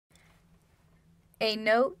A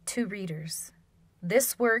note to readers.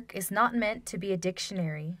 This work is not meant to be a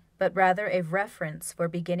dictionary, but rather a reference for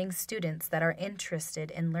beginning students that are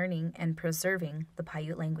interested in learning and preserving the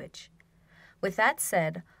Paiute language. With that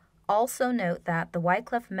said, also note that the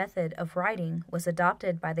Wycliffe method of writing was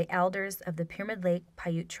adopted by the elders of the Pyramid Lake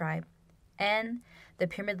Paiute tribe and the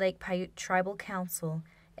Pyramid Lake Paiute Tribal Council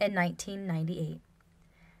in 1998.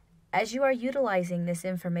 As you are utilizing this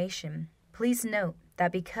information, please note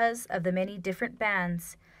that because of the many different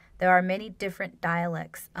bands, there are many different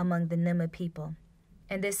dialects among the Nima people,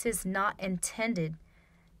 and this is not intended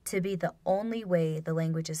to be the only way the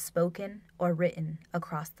language is spoken or written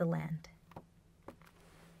across the land.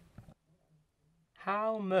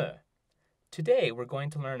 How me. Today we're going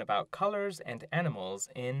to learn about colors and animals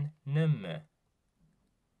in Nm.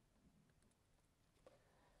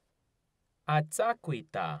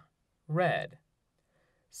 Atsaquita, red.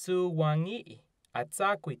 Suwangi,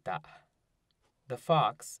 atsaquita. The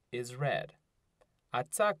fox is red.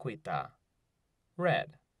 Atsaquita,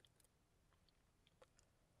 red.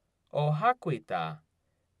 Ohaquita,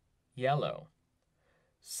 yellow.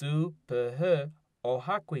 Su pehe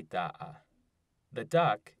ohaquita. The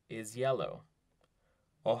duck is yellow.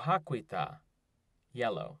 Ohaquita,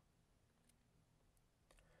 yellow.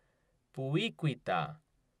 Puiquita,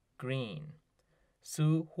 green.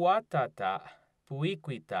 Su huatata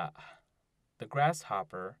puiquita. The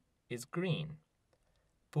grasshopper is green.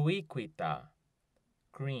 Puiquita,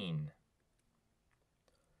 green.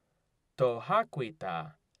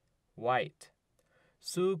 Tohaquita, white.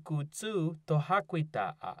 Su kutsu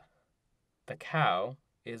tohaquita. The cow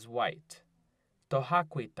is white.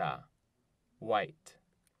 Tohaquita, white.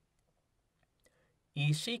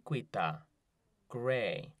 Ishiquita,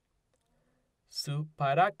 gray. Su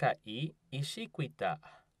paraca'i ishiquita.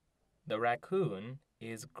 The raccoon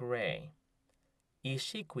is gray.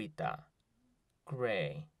 Ishiquita,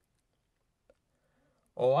 gray.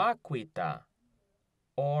 Oaquita,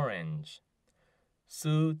 orange.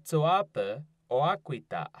 Su tsoape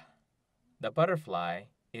oaquita. The butterfly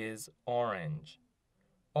is orange.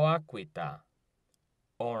 Oaquita,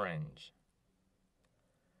 orange.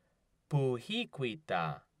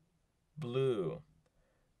 Puhiquita, blue.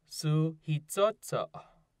 Su hitsotso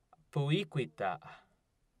puiquita.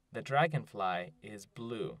 The dragonfly is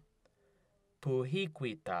blue.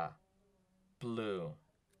 Puhiquita, blue.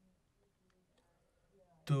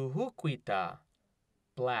 Tuhuquita,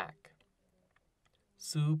 black.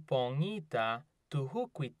 Su pongita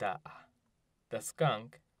tuhuquita. The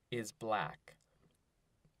skunk is black.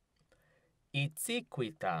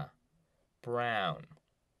 Itziquita, brown.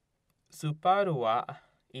 Suparua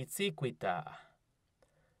itziquita.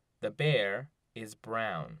 The bear is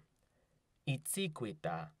brown.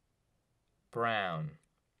 Itziquita, brown.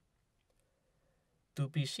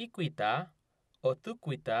 Tupishiquita,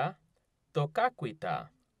 otuquita, tocaquita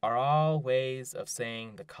are all ways of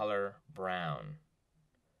saying the color brown.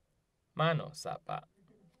 Mano sapa.